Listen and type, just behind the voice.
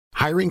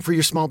Hiring for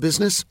your small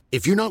business?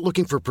 If you're not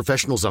looking for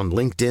professionals on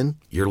LinkedIn,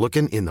 you're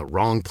looking in the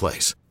wrong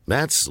place.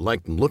 That's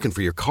like looking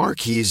for your car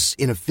keys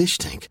in a fish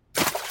tank.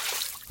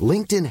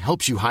 LinkedIn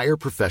helps you hire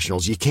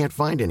professionals you can't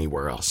find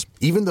anywhere else,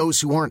 even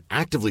those who aren't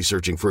actively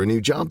searching for a new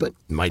job but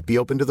might be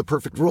open to the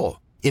perfect role.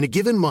 In a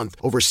given month,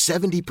 over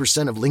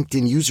 70% of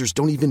LinkedIn users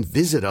don't even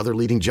visit other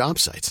leading job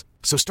sites.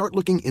 So start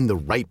looking in the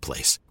right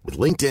place. With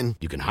LinkedIn,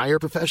 you can hire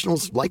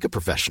professionals like a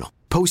professional.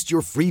 Post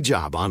your free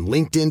job on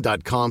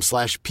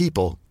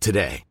linkedin.com/people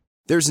today.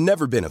 There's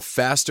never been a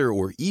faster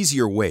or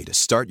easier way to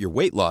start your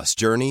weight loss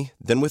journey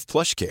than with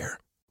PlushCare.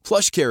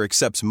 PlushCare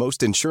accepts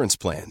most insurance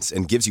plans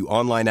and gives you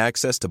online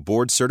access to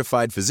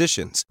board-certified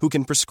physicians who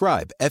can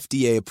prescribe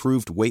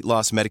FDA-approved weight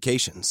loss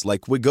medications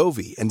like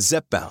Wegovy and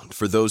Zepbound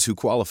for those who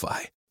qualify.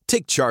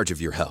 Take charge of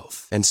your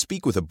health and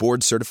speak with a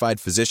board-certified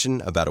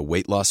physician about a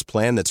weight loss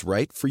plan that's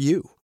right for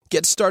you.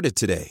 Get started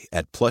today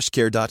at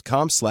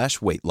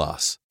plushcare.com/weight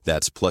loss.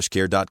 That's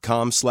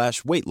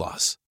plushcare.com/weight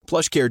loss.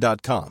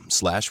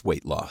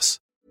 plushcare.com/weight loss.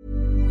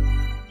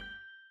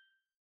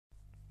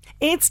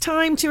 It's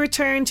time to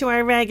return to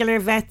our regular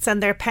Vets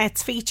and Their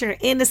Pets feature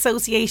in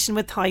association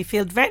with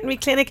Highfield Veterinary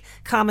Clinic,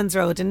 Commons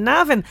Road in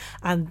Navan.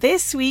 And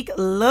this week,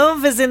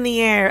 love is in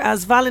the air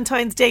as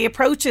Valentine's Day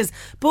approaches.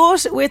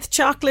 But with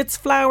chocolates,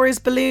 flowers,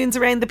 balloons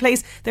around the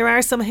place, there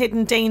are some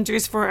hidden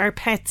dangers for our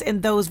pets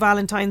in those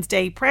Valentine's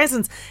Day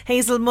presents.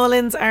 Hazel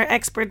Mullins, our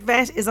expert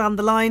vet, is on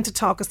the line to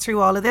talk us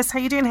through all of this. How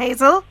are you doing,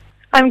 Hazel?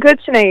 I'm good,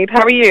 Sinead.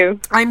 How are you?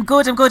 I'm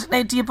good.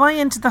 Now, do you buy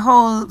into the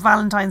whole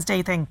Valentine's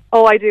Day thing?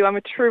 Oh, I do. I'm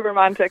a true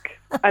romantic.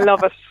 I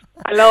love it.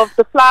 I love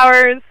the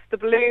flowers, the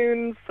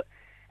balloons,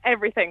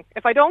 everything.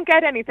 If I don't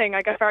get anything,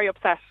 I get very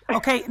upset.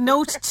 Okay,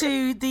 note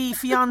to the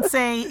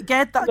fiancé,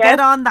 get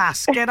on that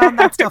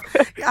stuff.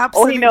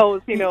 Absolutely. Oh,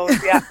 he knows,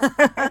 yeah.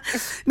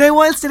 Now,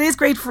 whilst it is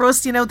great for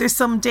us, there's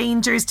some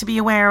dangers to be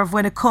aware of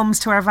when it comes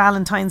to our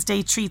Valentine's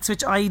Day treats,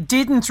 which I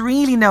didn't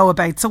really know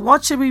about. So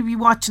what should we be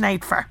watching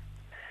out for?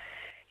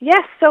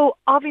 Yes, so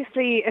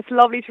obviously it's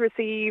lovely to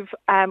receive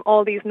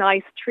all these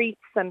nice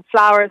treats and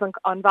flowers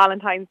on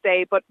Valentine's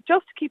Day, but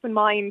just keep in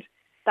mind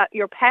that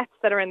your pets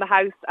that are in the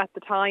house at the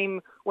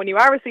time when you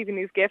are receiving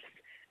these gifts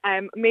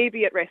may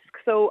be at risk.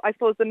 So I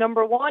suppose the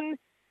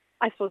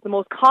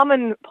most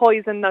common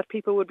poison that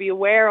people would be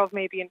aware of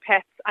maybe in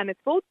pets, and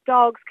it's both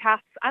dogs,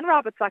 cats and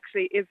rabbits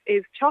actually,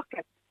 is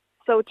chocolate.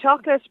 So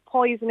chocolate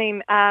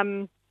poisoning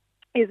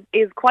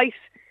is quite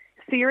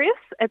serious.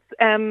 It's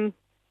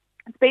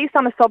based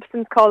on a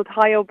substance called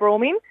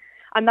thiobromine,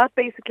 and that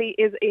basically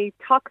is a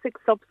toxic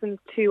substance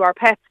to our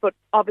pets, but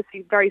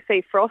obviously very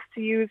safe for us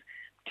to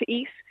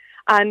eat.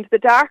 And the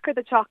darker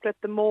the chocolate,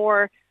 the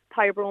more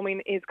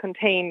thiobromine is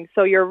contained.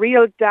 So your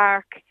real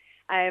dark,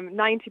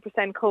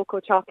 90% cocoa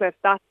chocolate,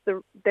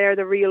 they're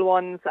the real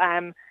ones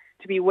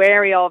to be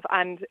wary of.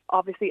 And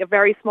obviously a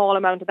very small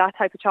amount of that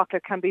type of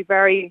chocolate can be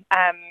very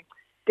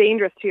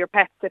dangerous to your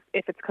pets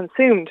if it's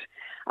consumed.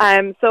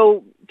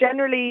 So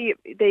generally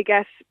they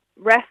get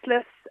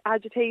restless,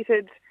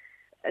 agitated,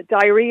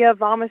 diarrhea,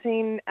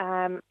 vomiting,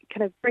 kind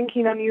of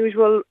drinking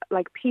unusual,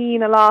 like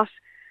peeing a lot,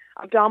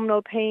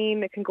 abdominal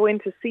pain. It can go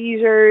into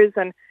seizures,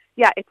 and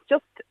it's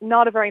just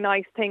not a very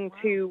nice thing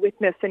to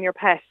witness in your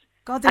pet.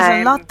 God, there's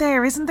a lot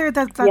there, isn't there,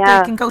 that they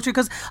can go through?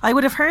 Because I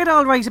would have heard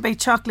all right about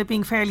chocolate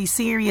being fairly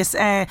serious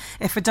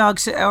if a dog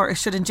should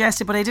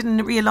ingest it, but I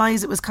didn't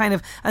realise it was kind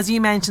of, as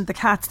you mentioned, the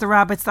cats, the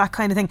rabbits, that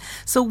kind of thing.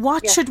 So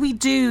what should we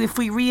do if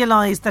we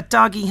realise that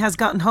doggy has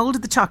gotten hold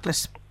of the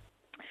chocolate?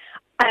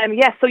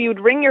 So you'd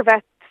ring your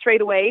vet straight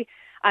away,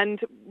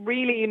 and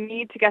really you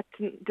need to get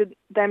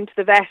them to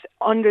the vet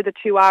under the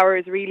 2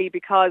 hours, really,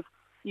 because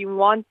you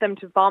want them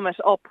to vomit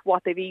up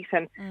what they've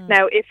eaten.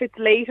 Now, if it's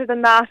later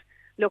than that,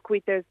 look,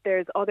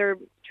 there's other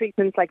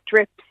treatments like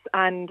drips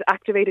and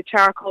activated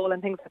charcoal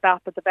and things like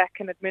that the vet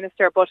can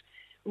administer. But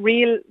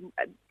real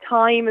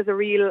time is a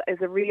real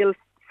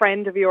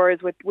friend of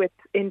yours with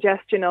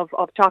ingestion of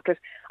chocolate.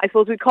 I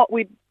suppose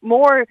we'd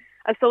more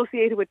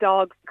associated with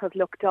dogs because,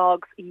 look,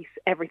 dogs eat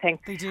everything.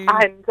 They do.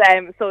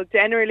 And so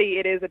generally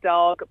it is a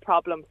dog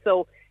problem.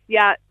 So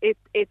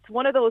it's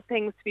one of those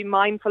things to be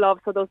mindful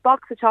of. So those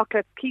box of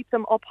chocolates, keep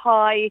them up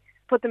high,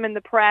 put them in the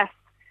press.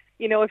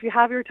 If you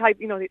have your type,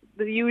 the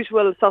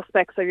usual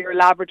suspects are your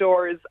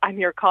Labradors and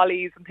your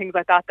Collies and things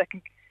like that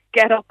can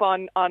get up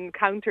on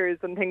counters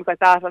and things like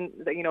that, and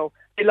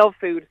they love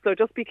food. So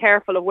just be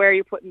careful of where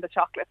you're putting the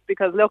chocolates,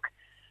 because look,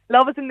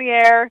 love is in the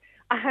air,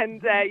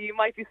 and you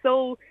might be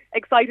so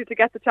excited to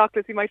get the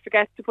chocolates you might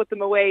forget to put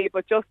them away.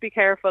 But just be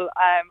careful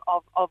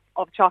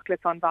of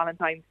chocolates on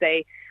Valentine's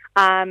Day.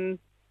 The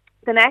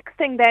next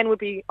thing then would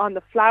be on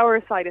the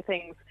flower side of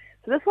things.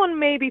 So this one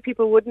maybe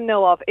people wouldn't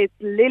know of. It's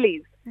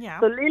lilies. Yeah.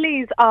 So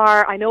lilies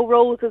are, I know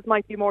roses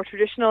might be more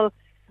traditional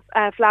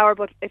flower,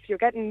 but if you're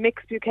getting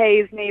mixed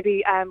bouquets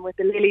maybe with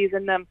the lilies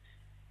in them,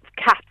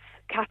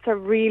 cats are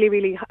really,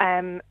 really,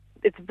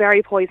 it's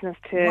very poisonous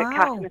to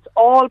cats, and it's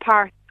all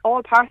parts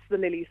of the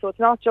lily. So it's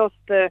not just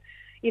the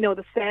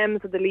the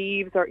stems of the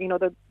leaves, or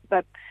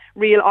that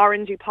real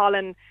orangey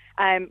pollen.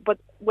 But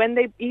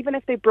even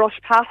if they brush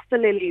past the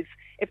lilies,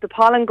 if the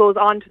pollen goes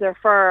onto their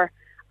fur,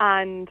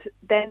 and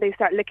then they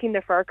start licking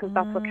their fur, because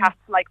that's what cats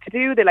like to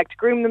do. They like to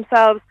groom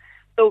themselves.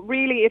 So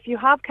really, if you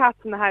have cats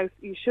in the house,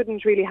 you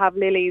shouldn't really have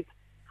lilies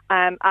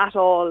at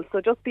all. So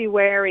just be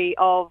wary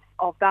of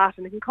that.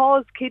 And it can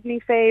cause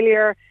kidney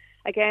failure,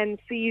 again,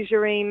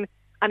 seizuring,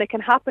 and it can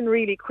happen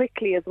really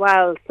quickly as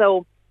well.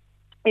 So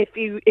if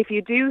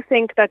you do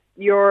think that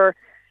your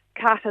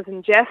cat has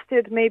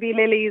ingested maybe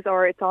lilies,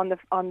 or it's on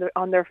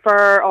their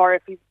fur, or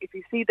if you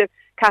see the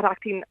cat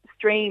acting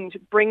strange,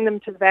 bring them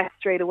to the vet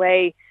straight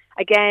away.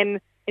 Again,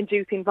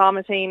 inducing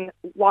vomiting,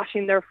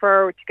 washing their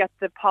fur to get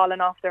the pollen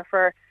off their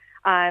fur,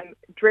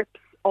 drips,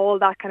 all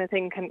that kind of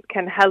thing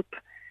can help,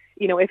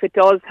 if it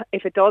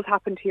does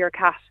happen to your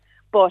cat.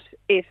 But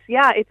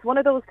it's one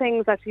of those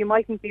things that you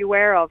mightn't be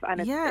aware of, and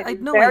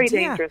it's no very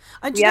idea. dangerous.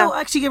 And you know,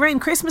 actually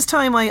around Christmas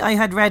time I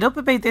had read up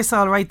about this,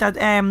 all right, that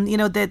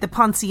the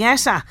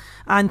poinsettia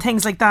and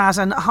things like that,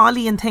 and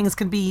holly and things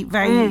can be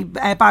very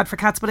bad for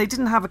cats, but I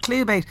didn't have a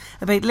clue about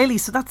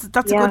lilies, so that's a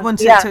good one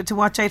to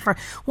watch out for.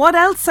 What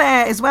else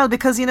as well,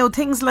 because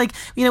things like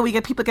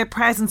people get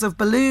presents of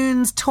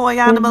balloons, toy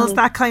animals,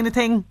 that kind of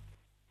thing.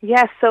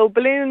 Yes, so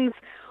balloons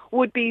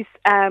would be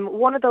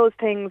one of those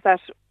things that,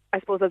 I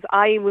suppose, as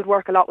I would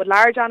work a lot with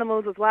large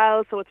animals as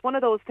well, so it's one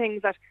of those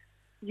things that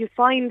you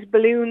find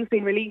balloons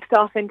being released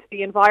off into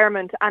the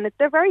environment, and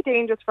they're very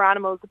dangerous for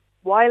animals,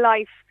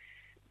 wildlife,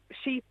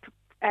 sheep,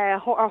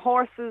 or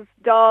horses,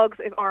 dogs,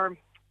 or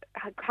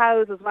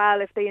cows as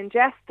well. If they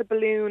ingest the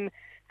balloon,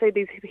 say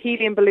these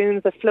helium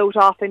balloons that float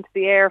off into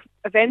the air,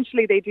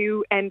 eventually they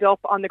do end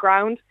up on the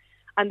ground,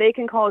 and they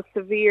can cause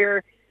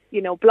severe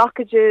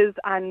blockages,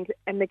 and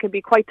they can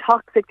be quite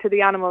toxic to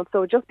the animals.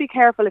 So just be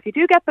careful if you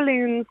do get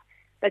balloons,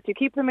 that you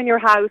keep them in your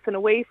house and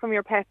away from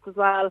your pets as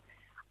well,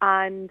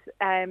 and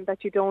that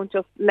you don't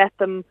just let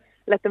them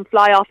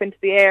fly off into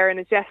the air in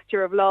a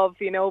gesture of love,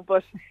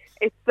 but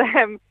it's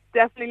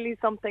definitely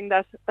something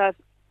that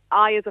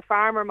I, as a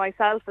farmer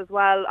myself as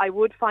well, I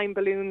would find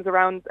balloons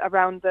around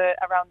the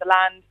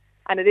land,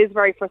 and it is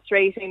very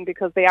frustrating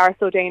because they are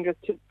so dangerous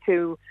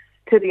to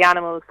the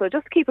animals. So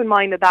just keep in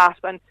mind of that.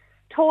 And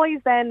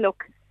toys then,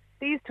 look,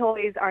 these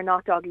toys are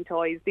not doggy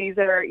toys. These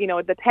are,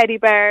 the teddy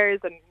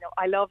bears, and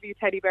I love you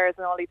teddy bears,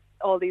 and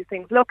all these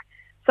things. Look,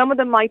 some of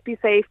them might be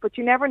safe, but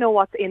you never know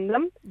what's in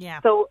them.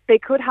 Yeah. So they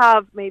could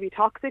have maybe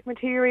toxic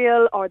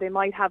material, or they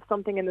might have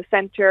something in the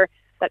center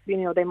that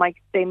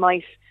they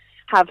might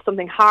have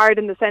something hard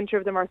in the center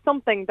of them, or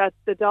something that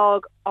the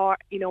dog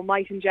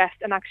might ingest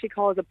and actually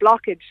cause a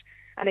blockage.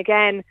 And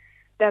again,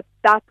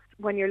 that's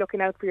when you're looking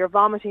out for your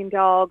vomiting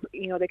dog.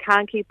 They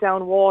can't keep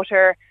down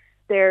water.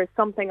 There's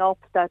something up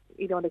that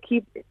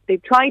they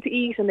try to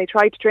eat and they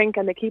try to drink,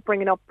 and they keep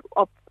bringing up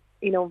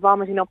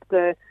vomiting up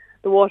the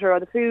water or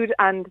the food,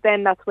 and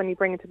then that's when you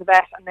bring it to the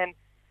vet, and then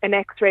an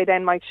X-ray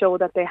then might show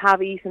that they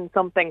have eaten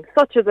something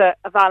such as a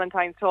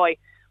Valentine's toy.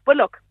 But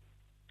look,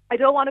 I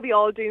don't want to be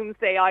all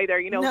doomsday either.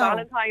 No.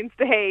 Valentine's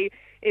Day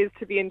is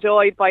to be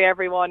enjoyed by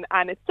everyone,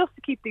 and it's just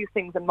to keep these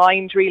things in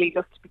mind, really,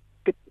 just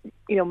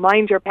to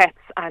mind your pets,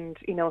 and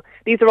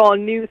these are all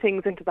new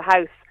things into the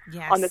house.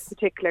 Yes. On this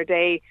particular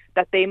day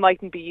that they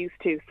mightn't be used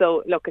to.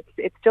 So look,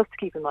 it's just to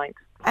keep in mind.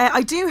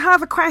 I do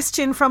have a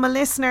question from a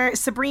listener,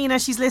 Sabrina.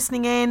 She's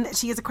listening in.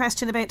 She has a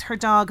question about her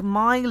dog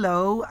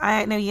Milo.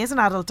 Now, he is an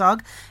adult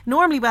dog,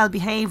 normally well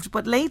behaved,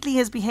 but lately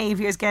his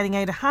behaviour is getting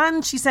out of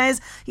hand. She says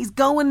he's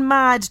going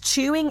mad,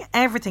 chewing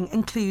everything,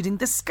 including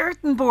the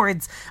skirting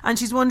boards, and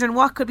she's wondering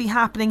what could be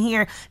happening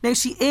here. Now,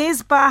 she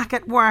is back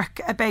at work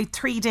about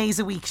 3 days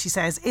a week, she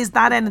says. Is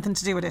that anything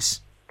to do with it?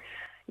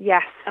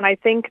 Yes, and I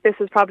think this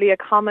is probably a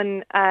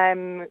common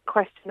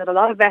question that a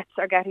lot of vets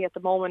are getting at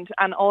the moment,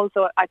 and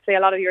also I'd say a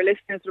lot of your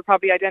listeners will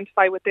probably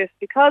identify with this,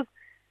 because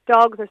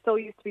dogs are so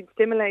used to being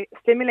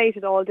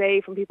stimulated all day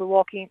from people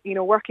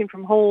working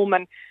from home,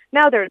 and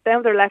now they're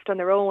left on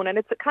their own, and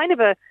it's a kind of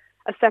a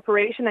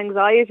separation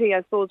anxiety,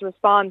 I suppose,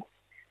 response,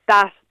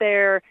 that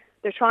they're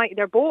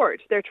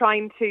bored, they're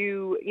trying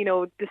to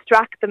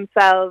distract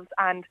themselves,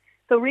 and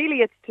so really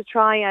it's to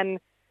try and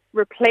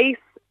replace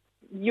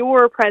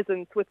your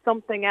presence with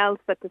something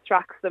else that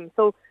distracts them.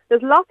 So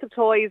there's lots of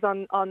toys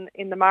on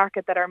in the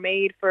market that are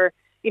made for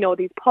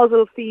these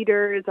puzzle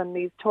feeders, and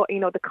these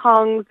the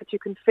Kongs that you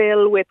can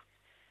fill with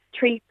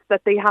treats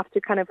that they have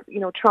to kind of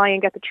try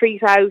and get the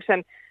treat out,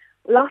 and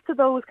lots of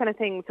those kind of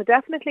things. So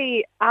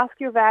definitely ask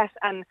your vet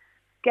and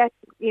get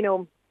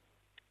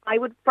I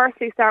would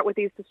firstly start with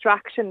these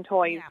distraction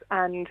toys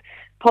and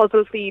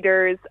puzzle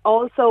feeders.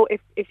 Also,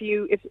 if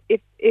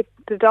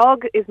the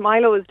dog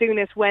Milo is doing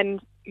it when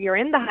you're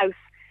in the house,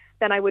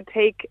 then I would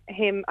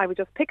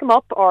just pick him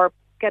up or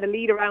get a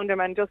lead around him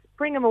and just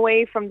bring him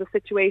away from the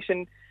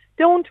situation.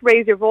 Don't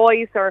raise your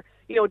voice, or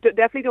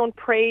definitely don't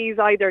praise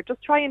either.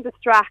 Just try and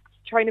distract,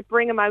 trying to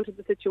bring him out of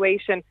the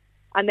situation,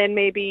 and then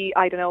maybe,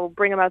 I don't know,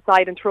 bring him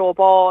outside and throw a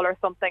ball or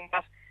something,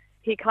 that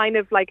he kind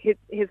of like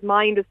his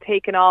mind is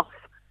taken off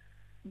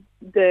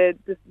the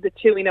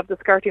chewing of the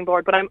skirting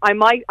board. But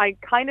I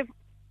kind of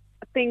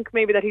think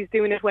maybe that he's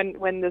doing it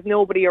when there's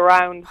nobody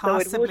around.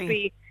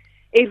 Possibly. So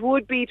it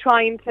would be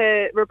trying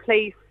to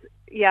replace,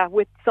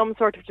 with some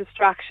sort of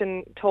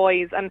distraction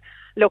toys. And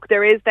look,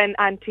 there is then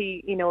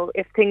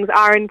if things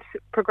aren't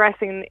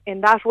progressing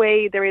in that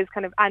way, there is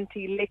kind of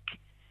anti-lick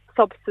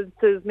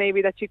substances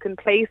maybe that you can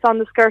place on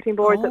the skirting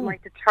boards that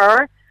might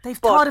deter. They've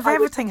thought of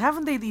everything,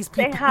 haven't they, these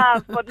people? They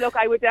have, but look,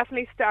 I would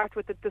definitely start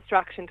with the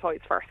distraction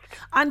toys first.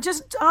 And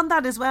just on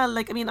that as well,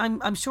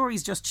 I'm sure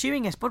he's just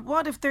chewing it, but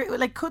what if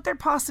could there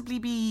possibly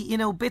be,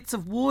 bits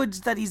of wood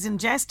that he's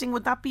ingesting?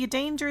 Would that be a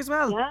danger as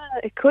well? Yeah,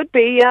 it could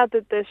be,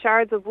 the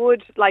shards of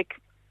wood,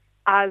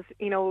 as,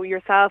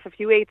 yourself, if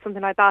you ate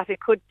something like that, it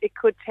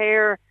could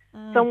tear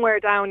somewhere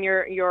down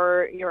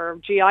your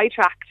GI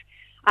tract.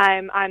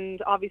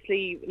 And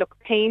obviously, look,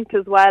 paint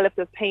as well. If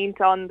there's paint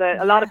on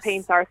a lot of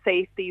paints are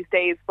safe these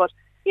days, but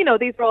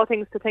these are all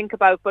things to think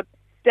about. But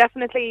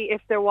definitely,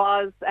 if there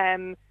was,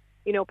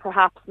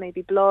 perhaps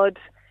maybe blood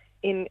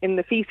in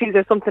the feces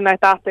or something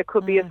like that, there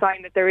could be a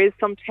sign that there is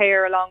some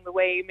tear along the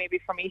way, maybe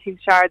from eating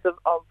shards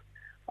of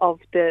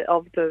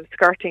the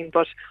skirting.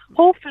 But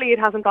hopefully, it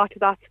hasn't got to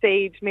that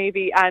stage,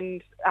 maybe.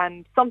 And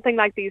something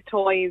like these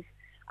toys,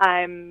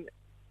 that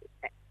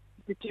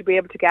you'll be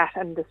able to get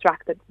and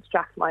distract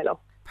Milo.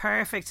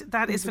 Perfect.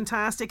 That is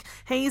fantastic.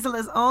 Hazel,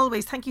 as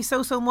always, thank you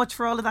so much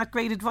for all of that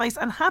great advice,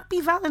 and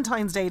happy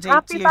Valentine's Day to you.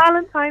 Happy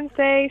Valentine's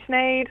Day,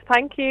 Sinead.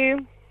 Thank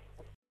you.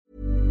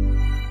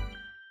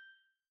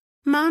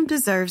 Mom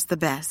deserves the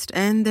best,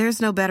 and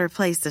there's no better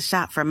place to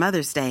shop for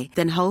Mother's Day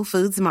than Whole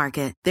Foods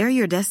Market. They're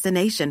your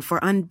destination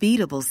for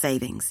unbeatable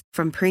savings,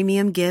 from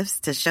premium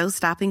gifts to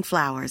show-stopping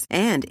flowers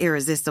and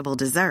irresistible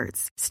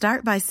desserts.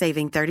 Start by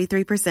saving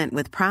 33%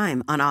 with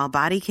Prime on all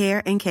body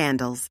care and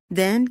candles.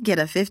 Then get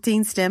a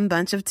 15-stem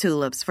bunch of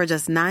tulips for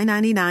just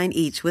 $9.99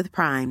 each with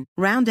Prime.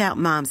 Round out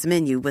Mom's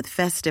menu with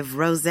festive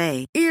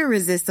rosé,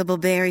 irresistible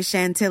berry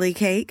chantilly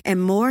cake,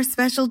 and more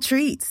special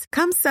treats.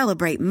 Come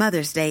celebrate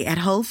Mother's Day at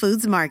Whole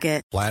Foods Market.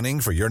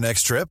 Planning for your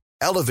next trip?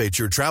 Elevate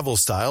your travel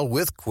style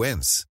with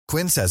Quince.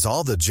 Quince has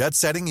all the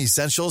jet-setting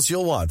essentials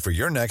you'll want for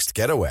your next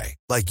getaway,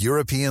 like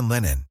European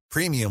linen,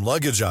 premium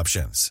luggage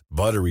options,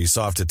 buttery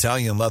soft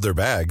Italian leather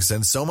bags,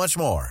 and so much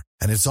more.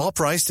 And it's all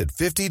priced at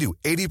 50 to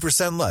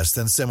 80% less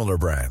than similar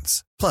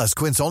brands. Plus,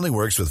 Quince only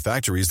works with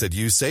factories that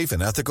use safe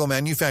and ethical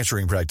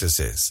manufacturing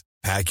practices.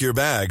 Pack your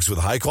bags with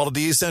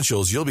high-quality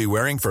essentials you'll be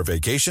wearing for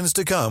vacations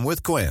to come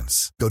with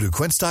Quince. Go to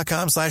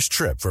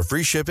quince.com/trip for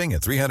free shipping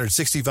and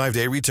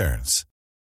 365-day returns.